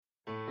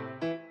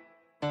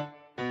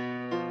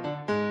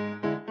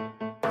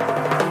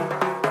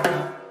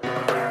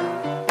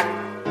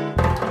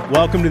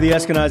Welcome to the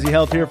Eskenazi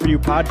Health Here For You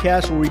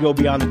podcast, where we go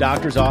beyond the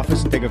doctor's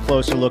office and take a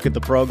closer look at the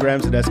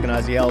programs that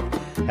Eskenazi Health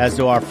has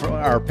to offer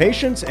our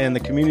patients and the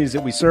communities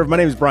that we serve. My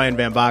name is Brian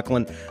Van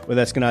Bockelen with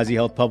Eskenazi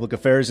Health Public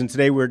Affairs, and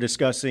today we're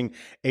discussing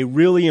a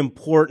really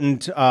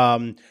important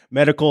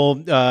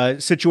medical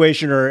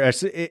situation or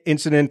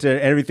incident and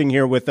everything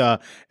here with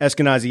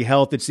Eskenazi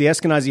Health. It's the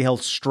Eskenazi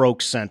Health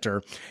Stroke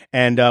Center,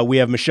 and we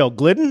have Michelle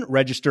Glidden,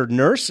 registered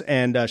nurse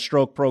and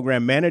stroke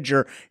program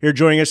manager, here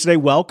joining us today.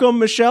 Welcome,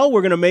 Michelle.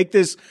 We're going to make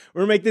this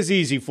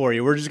easy for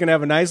you. We're just going to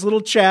have a nice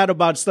little chat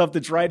about stuff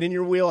that's right in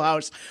your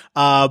wheelhouse.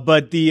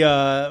 But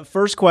the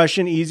first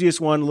question,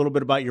 easiest one, a little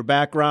bit about your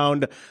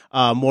background,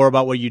 more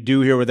about what you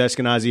do here with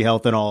Eskenazi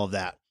Health and all of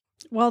that.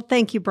 Well,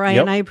 thank you, Brian.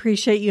 Yep. I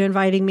appreciate you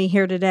inviting me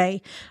here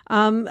today.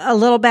 A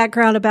little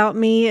background about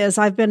me is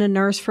I've been a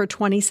nurse for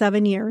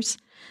 27 years.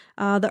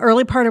 The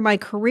early part of my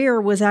career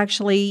was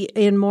actually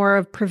in more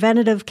of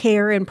preventative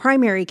care and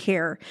primary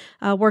care,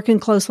 working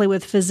closely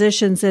with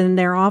physicians in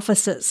their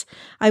offices.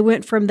 I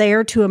went from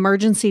there to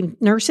emergency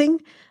nursing,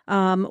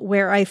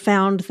 where I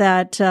found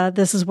that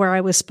this is where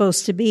I was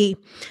supposed to be.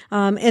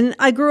 And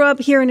I grew up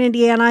here in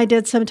Indiana. I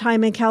did some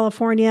time in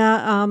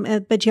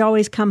California, but you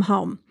always come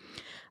home.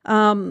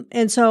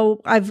 And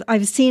so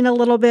I've seen a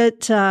little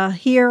bit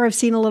here, I've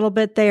seen a little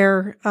bit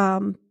there.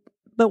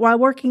 But while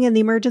working in the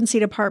emergency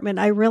department,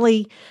 I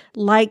really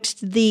liked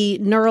the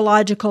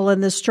neurological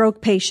and the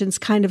stroke patients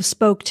kind of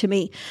spoke to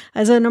me.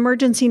 As an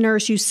emergency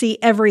nurse, you see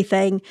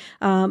everything,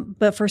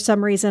 but for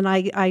some reason,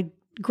 I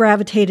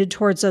gravitated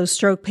towards those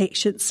stroke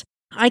patients.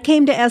 I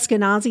came to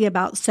Eskenazi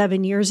about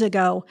 7 years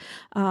ago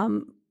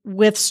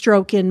with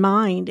stroke in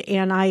mind,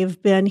 and I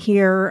have been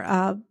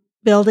here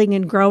building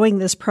and growing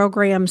this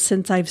program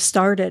since I've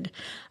started.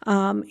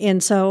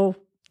 And so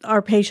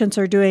our patients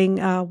are doing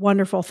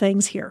wonderful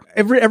things here.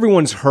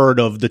 Everyone's heard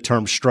of the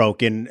term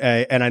stroke, and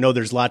I know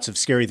there's lots of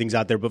scary things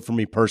out there. But for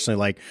me personally,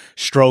 like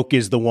stroke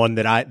is the one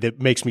that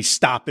makes me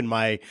stop in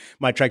my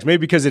tracks. Maybe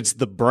because it's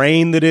the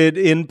brain that it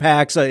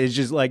impacts. It's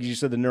just like you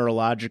said, the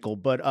neurological.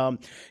 But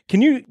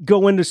can you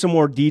go into some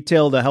more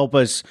detail to help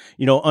us,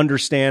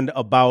 understand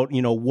about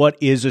what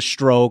is a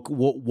stroke?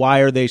 Why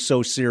are they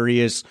so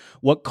serious?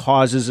 What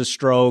causes a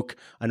stroke?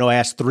 I know I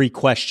asked 3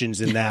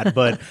 questions in that,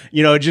 but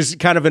just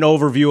kind of an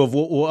overview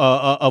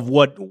of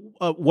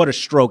what a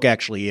stroke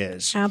actually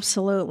is.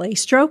 Absolutely.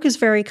 Stroke is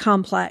very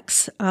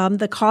complex.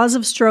 The cause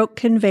of stroke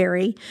can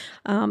vary,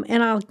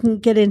 and I can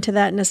get into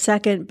that in a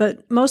second.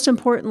 But most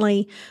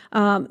importantly,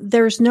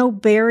 there's no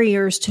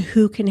barriers to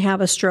who can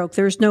have a stroke.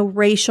 There's no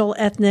racial,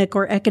 ethnic,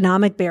 or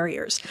economic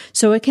barriers.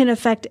 So it can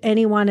affect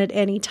anyone at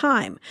any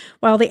time.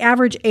 While the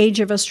average age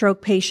of a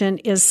stroke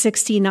patient is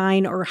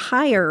 69 or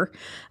higher,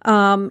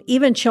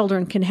 even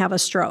children can have a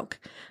stroke.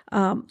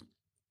 And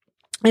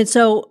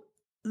so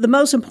the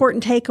most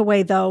important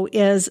takeaway, though,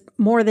 is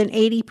more than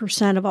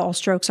 80% of all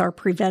strokes are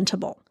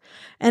preventable.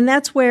 And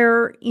that's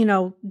where,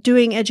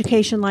 doing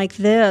education like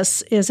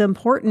this is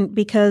important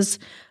because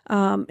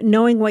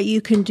knowing what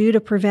you can do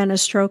to prevent a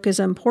stroke is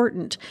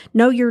important.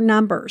 Know your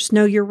numbers,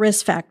 know your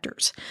risk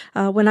factors.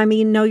 When I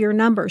mean know your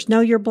numbers,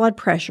 know your blood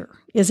pressure.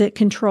 Is it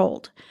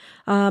controlled?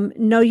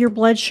 Know your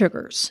blood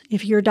sugars.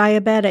 If you're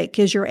diabetic,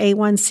 is your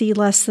A1C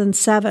less than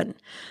 7?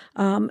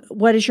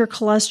 What is your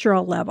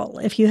cholesterol level?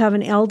 If you have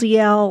an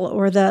LDL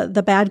or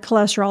the bad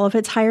cholesterol, if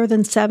it's higher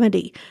than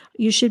 70,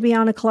 you should be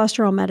on a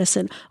cholesterol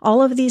medicine.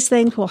 All of these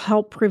things will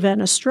help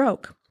prevent a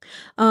stroke.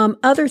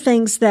 Other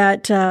things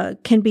that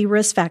can be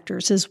risk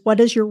factors is what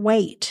is your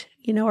weight?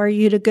 Are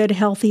you at a good,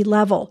 healthy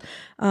level?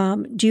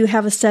 Do you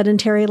have a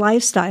sedentary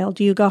lifestyle?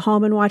 Do you go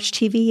home and watch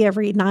TV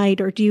every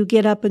night, or do you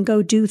get up and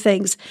go do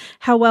things?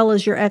 How well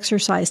is your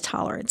exercise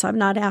tolerance? I'm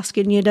not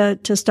asking you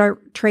to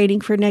start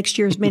training for next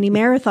year's mini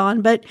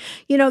marathon, but,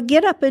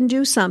 get up and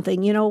do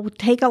something.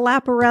 Take a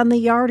lap around the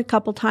yard a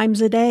couple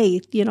times a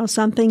day,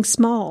 something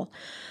small.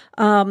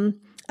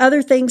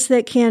 Other things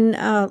that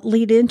can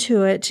lead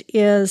into it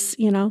is,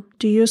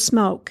 do you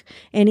smoke?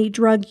 Any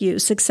drug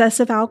use?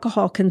 Excessive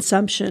alcohol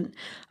consumption?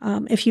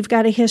 If you've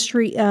got a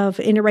history of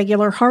an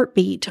irregular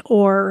heartbeat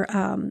or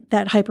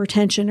that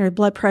hypertension or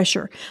blood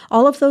pressure,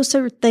 all of those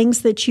are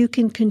things that you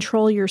can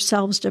control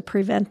yourselves to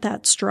prevent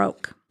that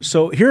stroke.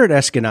 So here at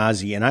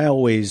Eskenazi, and I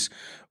always,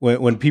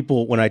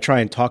 when I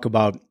try and talk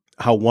about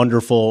how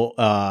wonderful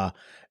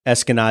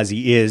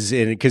Eskenazi is,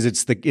 and because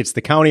it's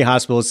the county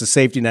hospital, it's the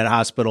safety net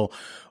hospital,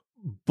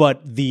 but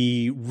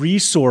the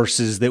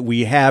resources that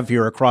we have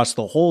here across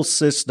the whole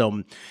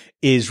system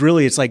is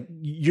really, it's like,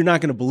 you're not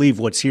going to believe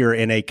what's here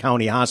in a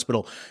county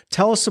hospital.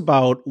 Tell us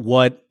about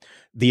what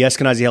the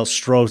Eskenazi Health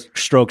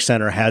Stroke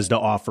Center has to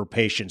offer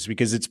patients,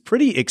 because it's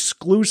pretty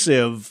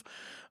exclusive,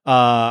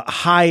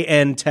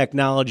 high-end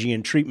technology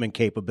and treatment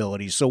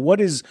capabilities. So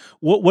what is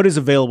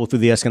available through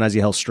the Eskenazi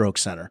Health Stroke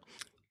Center?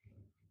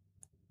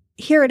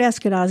 Here at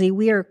Eskenazi,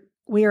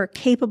 we are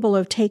capable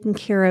of taking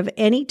care of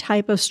any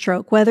type of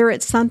stroke, whether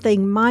it's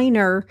something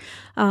minor,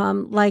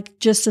 like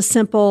just a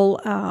simple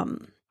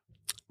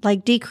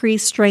like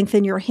decreased strength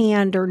in your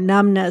hand or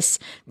numbness,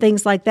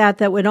 things like that,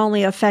 that would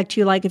only affect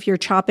you like if you're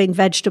chopping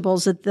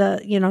vegetables at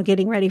the,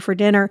 getting ready for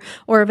dinner,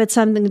 or if it's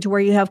something to where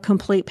you have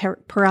complete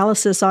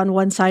paralysis on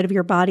one side of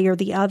your body or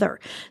the other.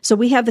 So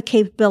we have the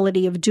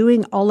capability of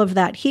doing all of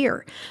that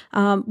here.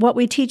 What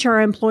we teach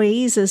our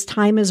employees is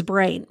time is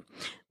brain.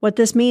 What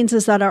this means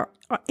is that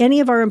any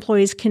of our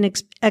employees can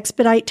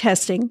expedite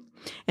testing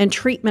and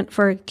treatment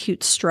for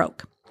acute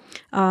stroke.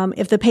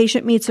 If the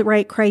patient meets the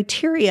right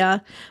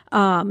criteria,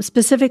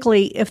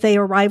 specifically if they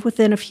arrive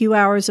within a few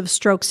hours of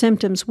stroke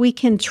symptoms, we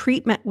can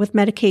treat with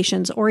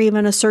medications or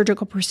even a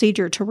surgical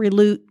procedure to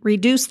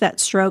reduce that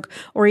stroke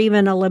or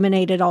even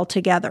eliminate it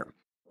altogether.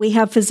 We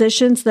have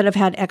physicians that have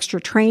had extra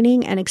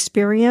training and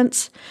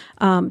experience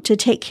to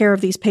take care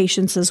of these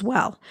patients as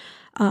well,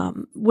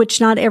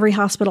 which not every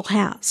hospital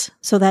has.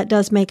 So that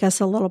does make us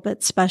a little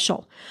bit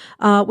special.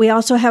 We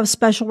also have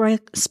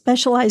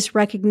specialized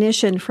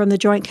recognition from the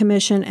Joint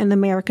Commission and the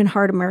American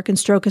Heart, American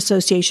Stroke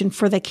Association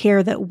for the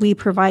care that we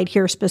provide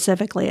here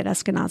specifically at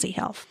Eskenazi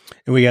Health.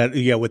 And we got,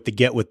 with the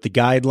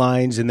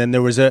guidelines. And then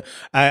there was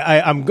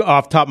I'm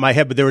off the top of my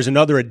head, but there was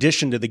another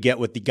addition to the Get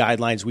With the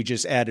Guidelines we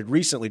just added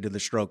recently to the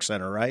Stroke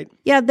Center, right?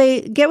 Yeah,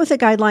 they Get With the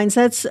Guidelines.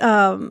 That's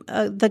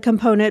the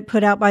component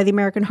put out by the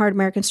American Heart,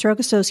 American Stroke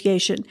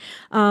Association.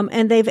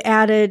 And they've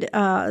added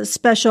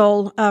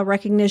special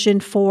recognition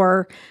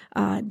for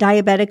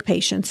diabetic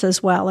patients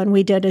as well. And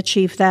we did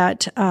achieve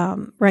that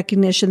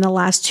recognition the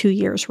last 2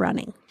 years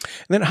running.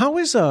 And then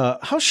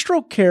how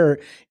stroke care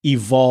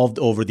evolved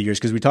over the years?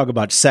 Because we talk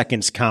about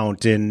seconds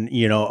count and,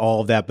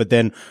 all of that, but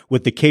then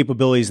with the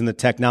capabilities and the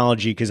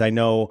technology, because I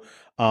know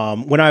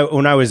when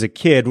I was a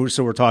kid,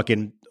 so we're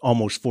talking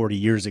almost 40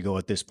 years ago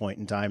at this point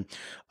in time,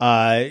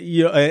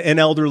 an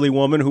elderly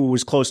woman who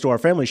was close to our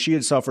family, she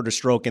had suffered a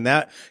stroke, and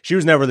that she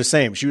was never the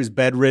same. She was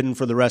bedridden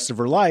for the rest of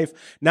her life.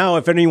 Now,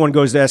 if anyone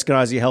goes to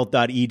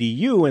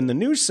eskenazihealth.edu in the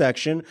news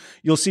section,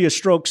 you'll see a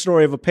stroke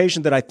story of a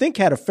patient that I think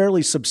had a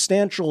fairly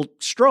substantial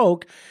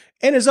stroke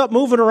and is up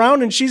moving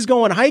around, and she's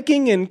going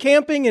hiking and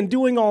camping and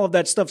doing all of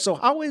that stuff. So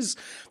how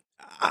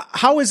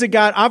has it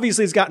got,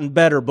 obviously it's gotten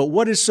better, but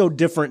what is so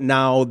different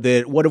now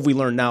what have we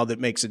learned now that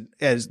makes it,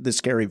 as this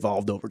care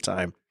evolved over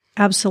time?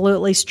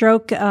 Absolutely.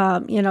 Stroke,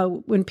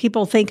 when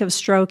people think of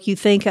stroke, you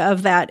think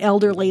of that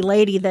elderly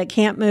lady that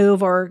can't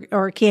move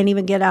or can't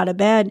even get out of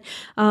bed.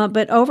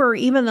 But over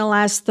even the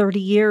last 30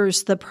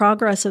 years, the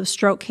progress of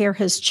stroke care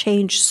has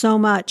changed so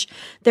much.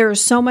 There is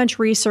so much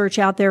research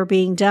out there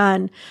being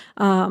done.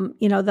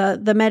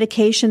 The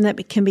medication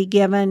that can be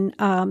given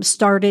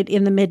started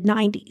in the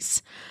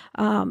mid-90s.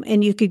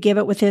 And you could give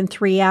it within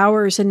 3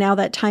 hours, and now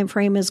that time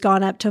frame has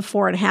gone up to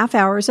 4.5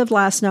 hours of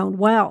last known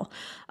well.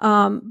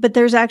 But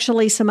there's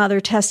actually some other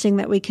testing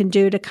that we can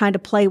do to kind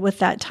of play with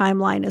that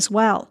timeline as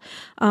well.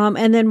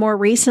 And then more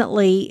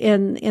recently,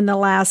 in the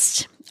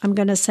last, I'm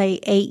going to say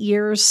 8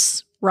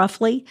 years,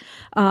 roughly,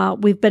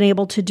 we've been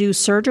able to do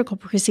surgical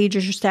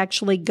procedures to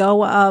actually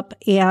go up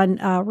and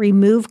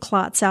remove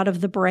clots out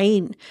of the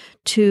brain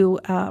to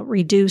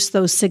reduce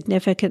those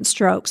significant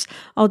strokes.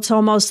 It's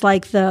almost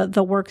like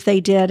the work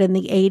they did in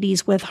the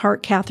 80s with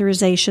heart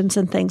catheterizations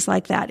and things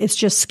like that. It's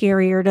just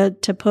scarier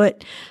to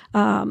put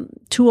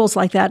tools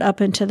like that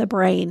up into the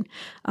brain.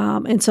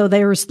 And so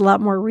there's a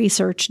lot more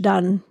research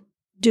done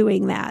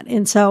doing that.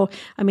 And so,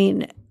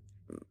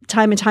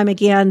 time and time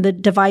again, the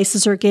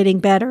devices are getting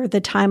better, the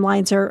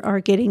timelines are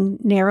getting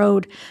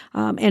narrowed,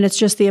 and it's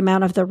just the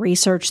amount of the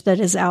research that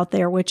is out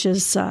there, which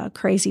is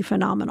crazy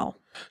phenomenal.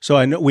 So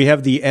I know we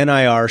have the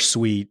NIR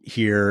suite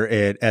here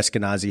at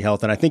Eskenazi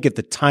Health, and I think at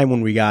the time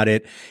when we got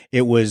it,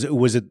 was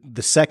it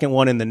the second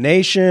one in the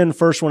nation,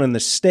 first one in the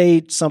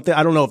state, something?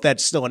 I don't know if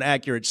that's still an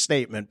accurate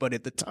statement, but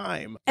at the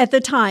time.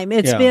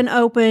 It's been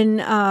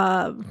open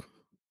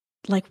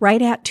like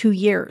right at 2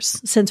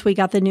 years since we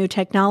got the new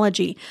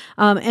technology.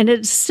 And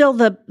it's still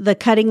the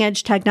cutting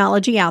edge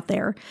technology out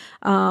there.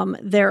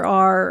 There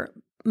are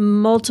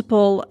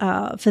multiple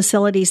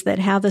facilities that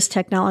have this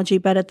technology,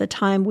 but at the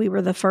time we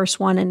were the first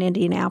one in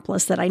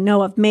Indianapolis that I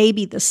know of,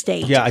 maybe the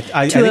state, I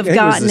have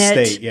gotten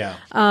it state,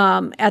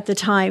 at the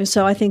time.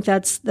 So I think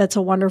that's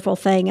a wonderful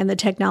thing, and the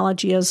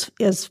technology is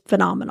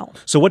phenomenal.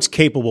 So what's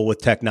capable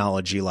with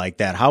technology like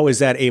that? How is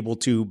that able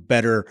to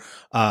better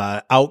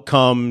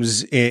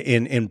outcomes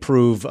and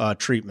improve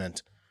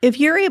treatment? If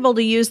you're able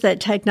to use that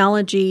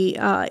technology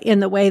in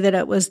the way that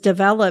it was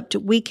developed,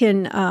 we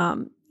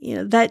can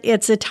that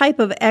it's a type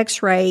of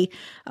X-ray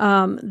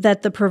that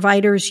the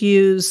providers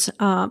use,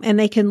 and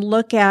they can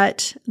look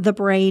at the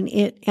brain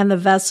and the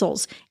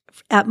vessels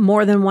at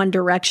more than one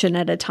direction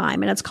at a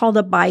time. And it's called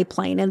a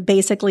biplane. And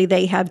basically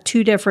they have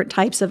two different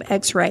types of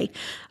X-ray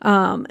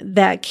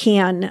that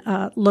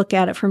can look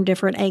at it from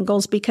different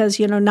angles, because,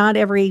 not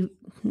every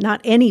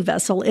not any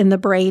vessel in the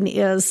brain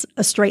is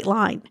a straight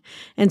line.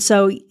 And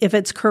so if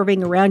it's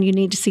curving around, you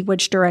need to see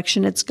which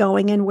direction it's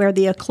going and where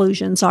the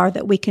occlusions are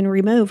that we can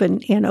remove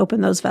and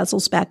open those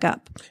vessels back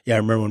up. Yeah, I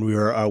remember when we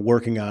were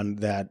working on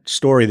that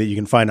story that you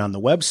can find on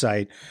the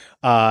website,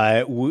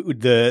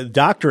 the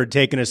doctor had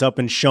taken us up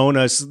and shown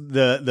us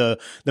the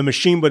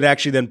machine, but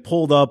actually then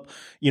pulled up,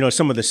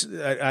 some of the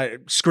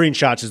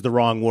screenshots is the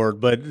wrong word,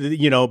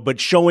 but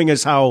showing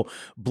us how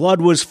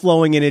blood was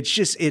flowing, and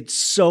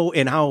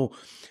and how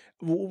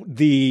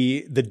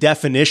the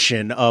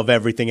definition of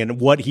everything and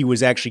what he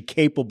was actually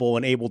capable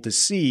and able to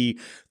see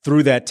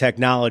through that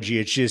technology.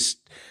 It's just,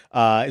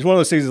 it's one of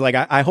those things like,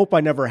 I hope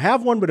I never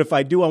have one, but if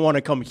I do, I want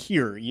to come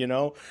here,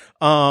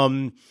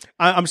 I'm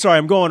sorry,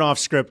 I'm going off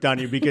script on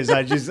you because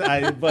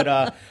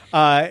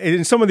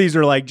and some of these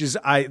are like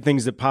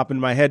things that pop in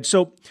my head.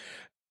 So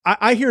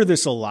I hear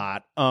this a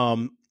lot.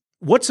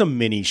 What's a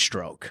mini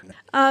stroke?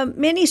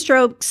 Mini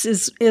strokes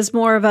is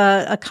more of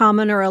a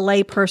common or a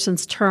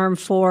layperson's term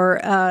for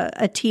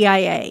a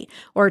TIA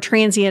or a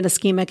transient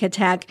ischemic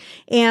attack.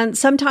 And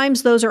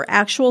sometimes those are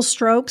actual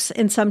strokes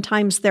and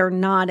sometimes they're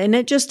not. And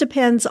it just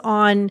depends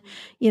on,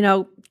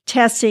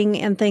 testing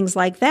and things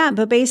like that.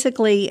 But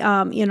basically,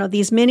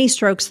 these mini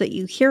strokes that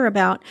you hear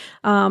about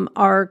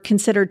are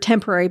considered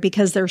temporary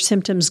because their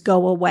symptoms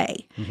go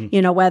away,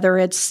 whether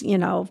it's,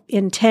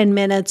 in 10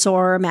 minutes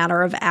or a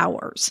matter of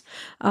hours.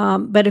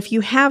 But if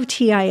you have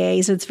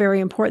TIAs, it's very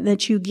important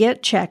that you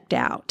get checked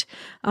out.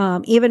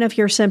 Even if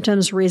your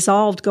symptoms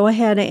resolved, go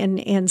ahead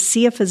and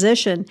see a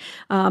physician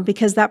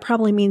because that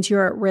probably means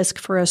you're at risk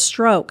for a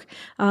stroke.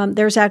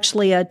 There's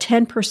actually a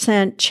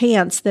 10%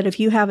 chance that if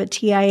you have a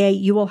TIA,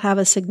 you will have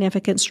a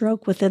significant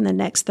stroke within the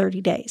next 30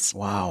 days.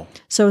 Wow.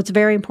 So it's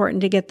very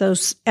important to get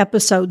those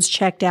episodes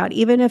checked out,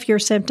 even if your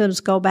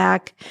symptoms go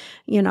back,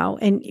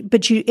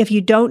 if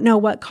you don't know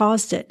what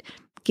caused it,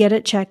 get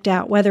it checked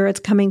out, whether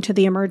it's coming to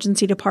the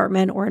emergency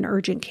department or an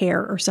urgent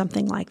care or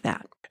something like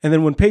that. And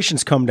then when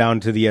patients come down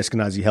to the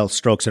Eskenazi Health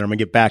Stroke Center, I'm going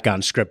to get back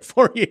on script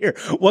for you here.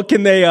 What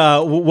kind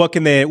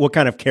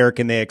of care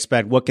can they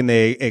expect? What can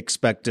they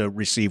expect to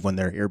receive when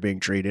they're here being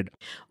treated?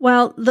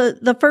 Well,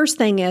 the first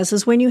thing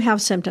is when you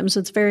have symptoms,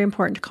 it's very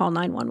important to call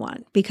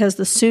 911 because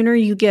the sooner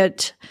you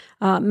get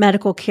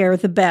medical care,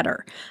 the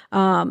better.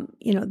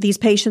 These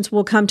patients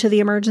will come to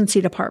the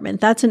emergency department.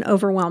 That's an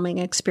overwhelming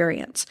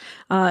experience,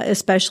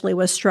 especially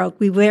with stroke.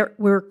 We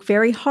work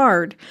very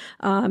hard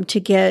to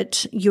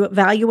get you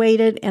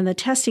evaluated and the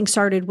testing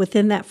started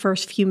within that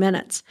first few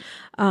minutes.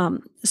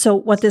 So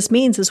what this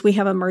means is we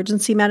have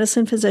emergency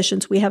medicine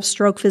physicians, we have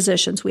stroke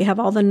physicians, we have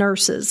all the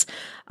nurses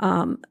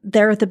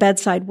there at the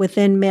bedside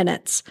within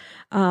minutes.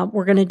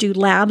 We're going to do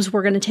labs,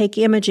 we're going to take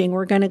imaging,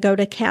 we're going to go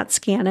to CAT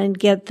scan and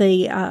get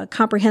the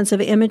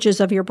comprehensive images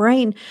of your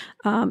brain,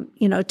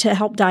 to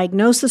help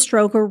diagnose the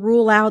stroke or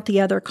rule out the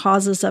other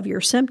causes of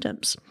your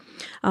symptoms.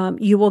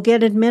 You will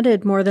get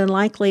admitted more than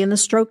likely, and the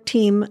stroke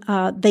team,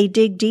 they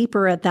dig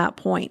deeper at that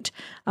point.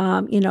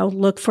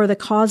 Look for the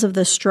cause of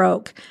the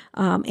stroke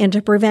and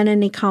to prevent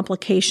any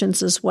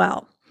complications as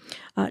well.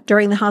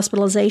 During the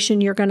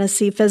hospitalization, you're going to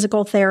see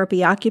physical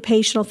therapy,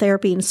 occupational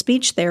therapy, and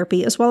speech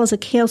therapy, as well as a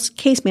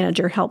case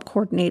manager help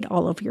coordinate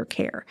all of your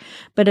care.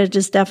 But it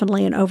is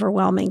definitely an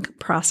overwhelming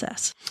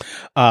process.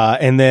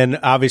 And then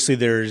obviously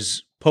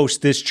there's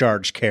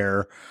post-discharge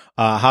care.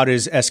 How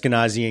does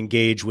Eskenazi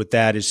engage with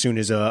that as soon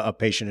as a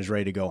patient is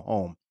ready to go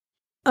home?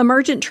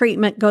 Emergent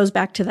treatment goes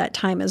back to that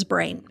time as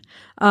brain.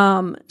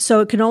 So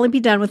it can only be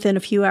done within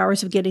a few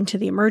hours of getting to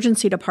the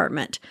emergency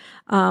department.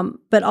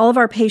 But all of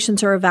our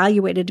patients are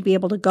evaluated to be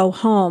able to go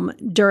home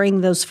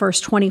during those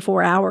first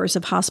 24 hours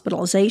of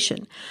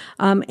hospitalization.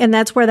 And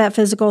that's where that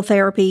physical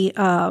therapy,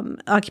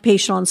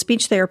 occupational and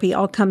speech therapy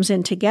all comes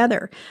in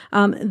together.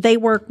 They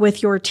work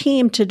with your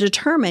team to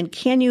determine,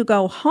 can you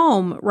go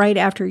home right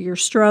after your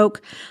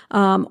stroke?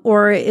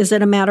 Or is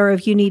it a matter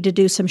of you need to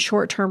do some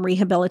short-term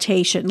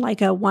rehabilitation,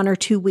 like a 1 or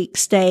 2 week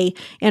stay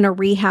in a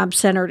rehab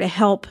center to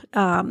help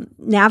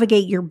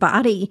navigate your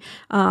body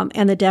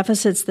and the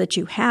deficits that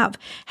you have.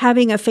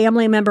 Having a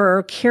family member or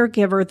a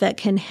caregiver that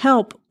can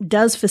help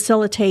does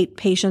facilitate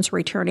patients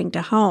returning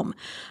to home.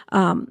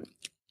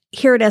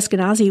 Here at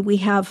Eskenazi, we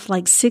have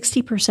like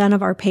 60%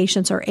 of our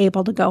patients are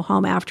able to go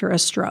home after a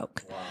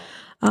stroke.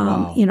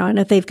 Wow. And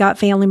if they've got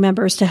family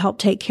members to help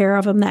take care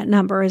of them, that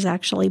number is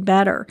actually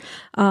better.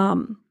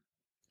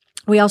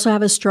 We also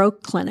have a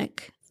stroke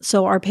clinic.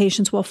 So our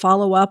patients will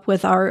follow up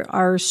with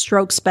our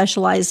stroke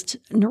specialized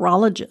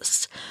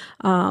neurologists,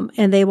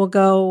 and they will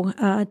go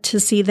to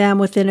see them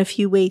within a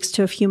few weeks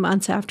to a few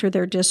months after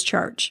their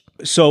discharge.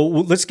 So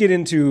let's get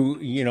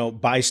into,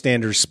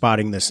 bystanders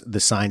spotting the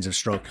signs of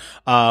stroke.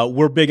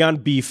 We're big on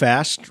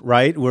BFAST,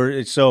 right?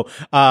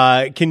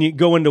 Can you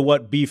go into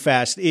what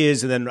BFAST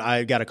is? And then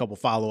I got a couple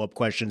follow-up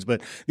questions,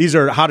 but these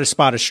are how to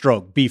spot a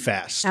stroke,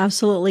 BFAST.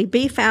 Absolutely.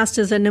 BFAST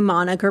is a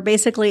mnemonic, or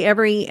basically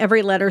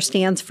every letter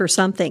stands for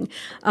something.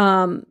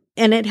 And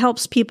it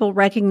helps people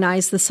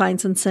recognize the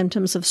signs and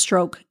symptoms of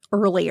stroke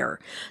earlier.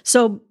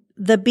 So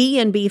The B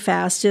in B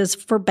fast is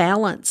for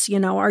balance.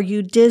 Are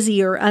you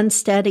dizzy or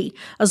unsteady?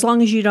 As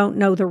long as you don't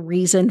know the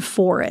reason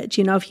for it.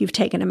 If you've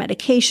taken a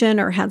medication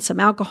or had some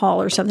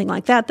alcohol or something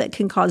like that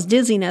can cause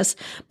dizziness.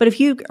 But if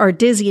you are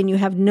dizzy and you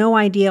have no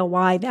idea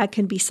why, that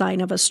can be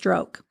sign of a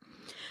stroke.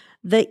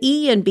 The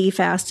E in B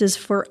fast is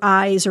for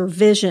eyes or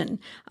vision.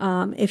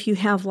 If you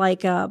have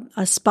like a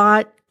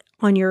spot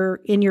in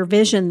your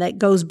vision that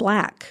goes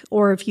black,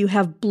 or if you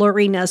have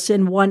blurriness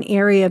in one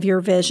area of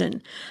your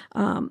vision,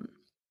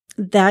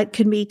 that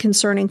can be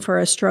concerning for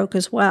a stroke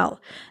as well.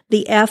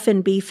 The F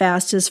in B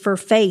fast is for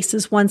face,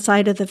 is one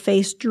side of the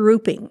face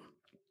drooping.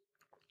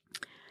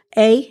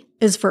 A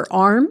is for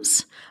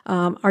arms.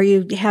 Are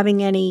you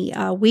having any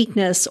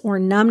weakness or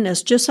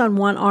numbness just on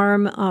one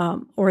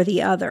arm or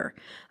the other,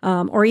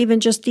 or even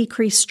just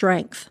decreased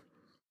strength?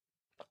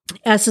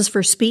 S is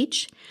for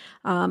speech.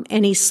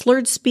 Any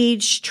slurred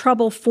speech,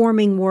 trouble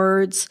forming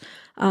words,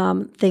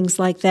 things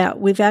like that.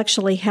 We've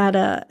actually had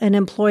an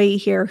employee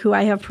here who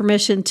I have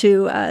permission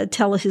to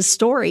tell his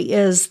story,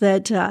 is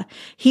that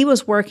he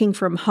was working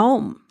from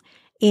home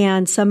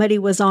and somebody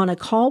was on a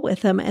call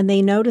with him and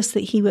they noticed that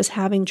he was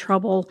having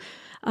trouble.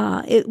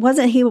 He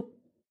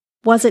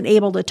wasn't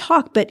able to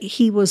talk, but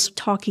he was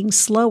talking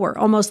slower,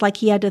 almost like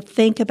he had to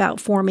think about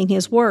forming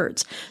his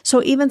words.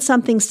 So even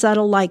something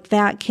subtle like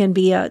that can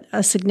be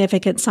a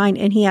significant sign.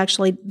 And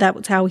that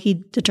was how he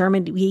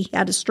determined he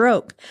had a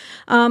stroke.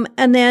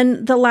 And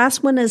then the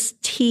last one is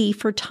T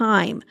for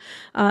time,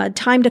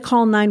 time to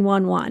call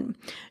 911.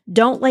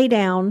 Don't lay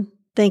down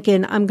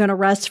thinking I'm going to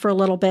rest for a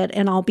little bit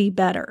and I'll be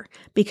better,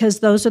 because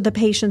those are the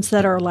patients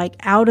that are like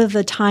out of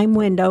the time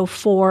window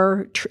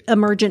for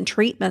emergent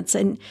treatments.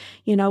 And,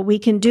 we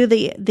can do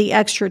the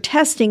extra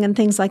testing and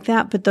things like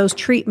that, but those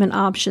treatment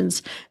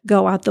options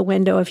go out the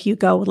window if you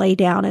go lay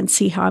down and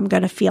see how I'm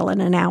going to feel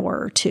in an hour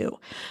or two.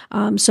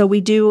 So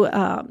we do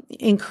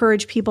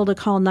encourage people to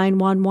call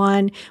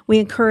 911. We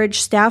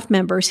encourage staff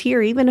members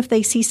here, even if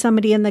they see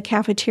somebody in the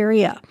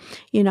cafeteria,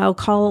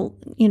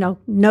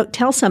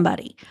 tell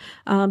somebody.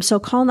 So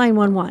call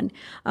 911.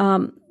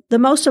 The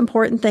most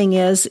important thing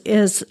is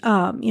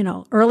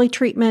early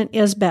treatment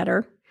is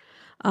better.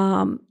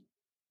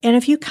 And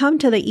if you come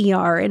to the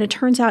ER and it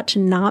turns out to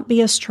not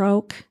be a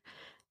stroke,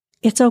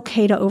 it's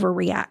okay to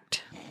overreact.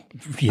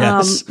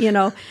 Yes.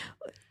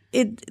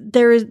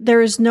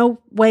 There is no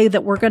way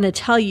that we're going to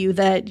tell you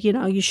that,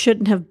 you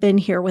shouldn't have been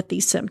here with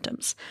these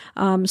symptoms.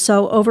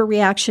 So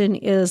overreaction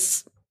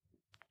is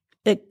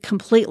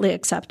completely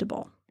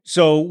acceptable.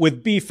 So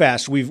with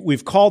BFAST,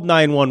 we've called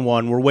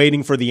 911. We're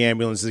waiting for the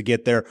ambulance to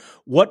get there.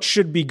 What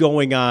should be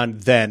going on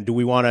then? Do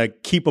we want to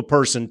keep a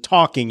person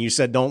talking? You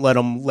said don't let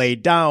them lay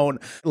down.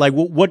 Like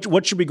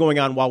what should be going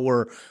on while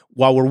we're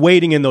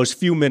waiting in those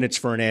few minutes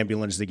for an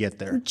ambulance to get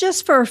there?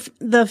 Just for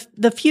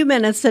the few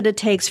minutes that it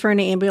takes for an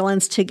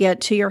ambulance to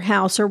get to your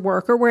house or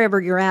work or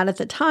wherever you're at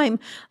the time,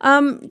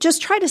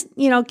 just try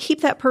to, keep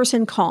that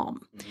person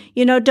calm.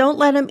 Don't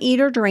let them eat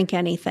or drink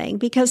anything,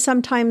 because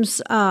sometimes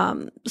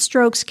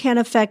strokes can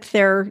affect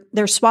their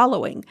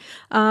swallowing.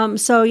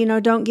 So,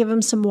 don't give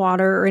them some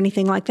water or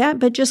anything like that,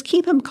 but just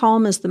keep them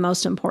calm is the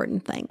most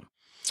important thing.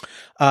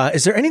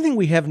 Is there anything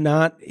we have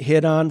not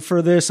hit on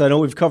for this? I know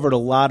we've covered a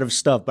lot of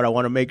stuff, but I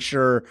want to make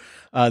sure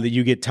that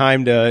you get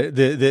time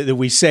that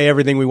we say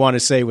everything we want to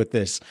say with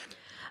this.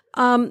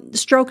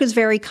 Stroke is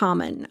very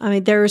common. I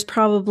mean, there's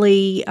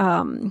probably,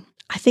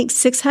 I think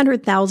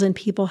 600,000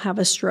 people have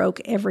a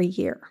stroke every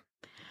year.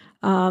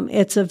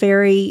 It's a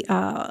very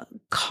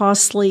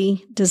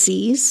costly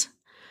disease.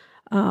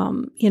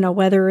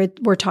 Whether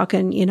we're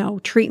talking,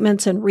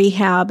 treatments and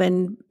rehab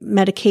and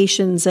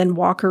medications and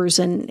walkers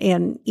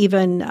and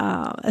even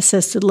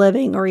assisted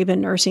living or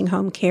even nursing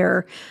home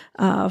care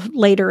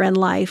later in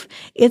life,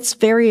 it's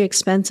very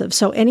expensive.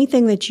 So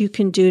anything that you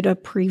can do to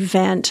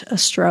prevent a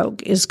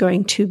stroke is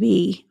going to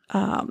be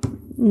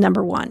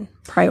number one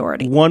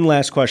priority. One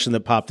last question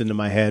that popped into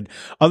my head.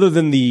 Other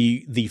than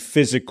the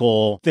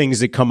physical things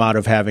that come out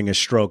of having a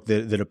stroke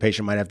that a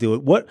patient might have to deal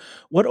with,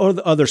 what are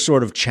the other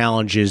sort of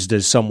challenges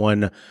does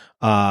someone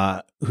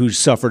who's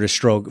suffered a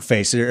stroke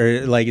face?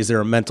 Is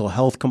there a mental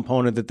health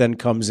component that then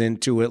comes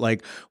into it?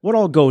 Like, what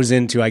all goes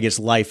into, I guess,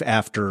 life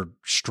after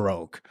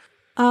stroke?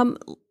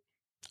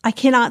 I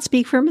cannot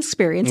speak from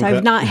experience. Okay.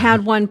 I've not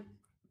had one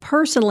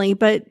personally,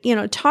 but,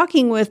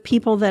 talking with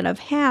people that have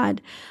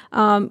had,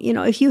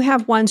 if you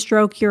have one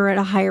stroke, you're at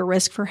a higher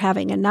risk for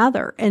having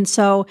another. And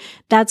so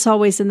that's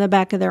always in the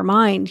back of their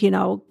mind,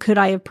 could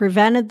I have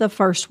prevented the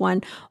first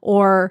one,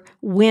 or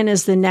when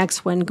is the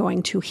next one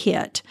going to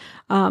hit?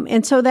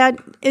 And so that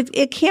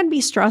it can be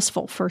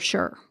stressful for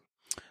sure.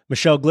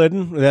 Michelle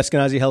Glidden with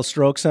Eskenazi Health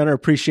Stroke Center.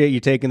 Appreciate you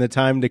taking the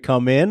time to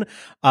come in.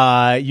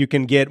 You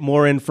can get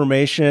more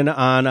information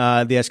on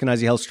the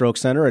Eskenazi Health Stroke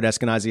Center at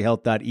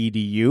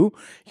eskenazihealth.edu. You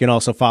can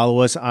also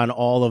follow us on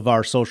all of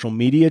our social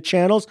media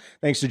channels.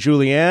 Thanks to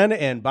Julianne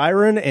and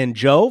Byron and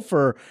Joe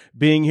for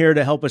being here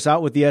to help us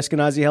out with the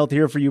Eskenazi Health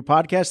Here For You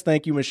podcast.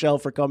 Thank you, Michelle,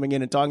 for coming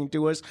in and talking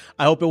to us.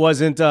 I hope it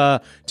wasn't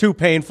too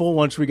painful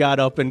once we got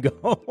up and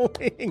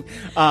going.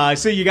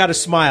 So you got to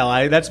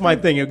smile. That's my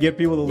thing. You'll get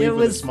people to leave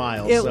with a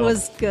smile. It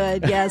was good.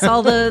 Yes,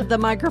 all the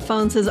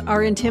microphones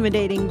are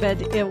intimidating,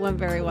 but it went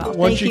very well.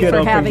 Once you get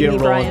up and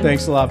get rolling,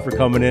 thanks a lot for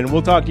coming in.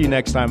 We'll talk to you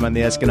next time on the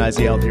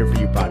Eskenazi Health Here For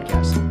You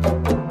podcast.